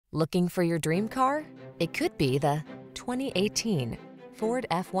Looking for your dream car? It could be the 2018 Ford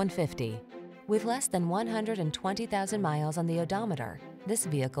F-150. With less than 120,000 miles on the odometer, this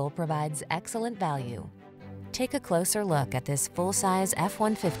vehicle provides excellent value. Take a closer look at this full-size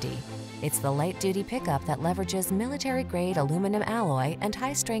F-150. It's the light-duty pickup that leverages military-grade aluminum alloy and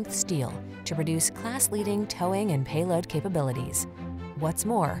high-strength steel to produce class-leading towing and payload capabilities. What's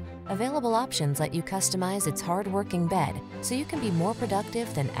more, available options let you customize its hard-working bed so you can be more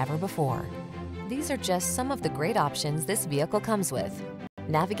productive than ever before. These are just some of the great options this vehicle comes with: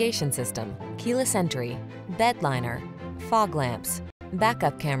 navigation system, keyless entry, bed liner, fog lamps,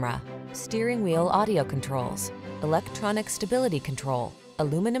 backup camera, steering wheel audio controls, electronic stability control,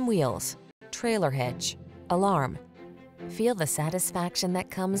 aluminum wheels, trailer hitch, alarm. Feel the satisfaction that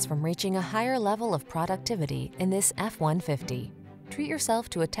comes from reaching a higher level of productivity in this F-150. Treat yourself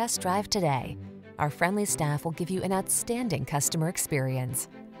to a test drive today. Our friendly staff will give you an outstanding customer experience.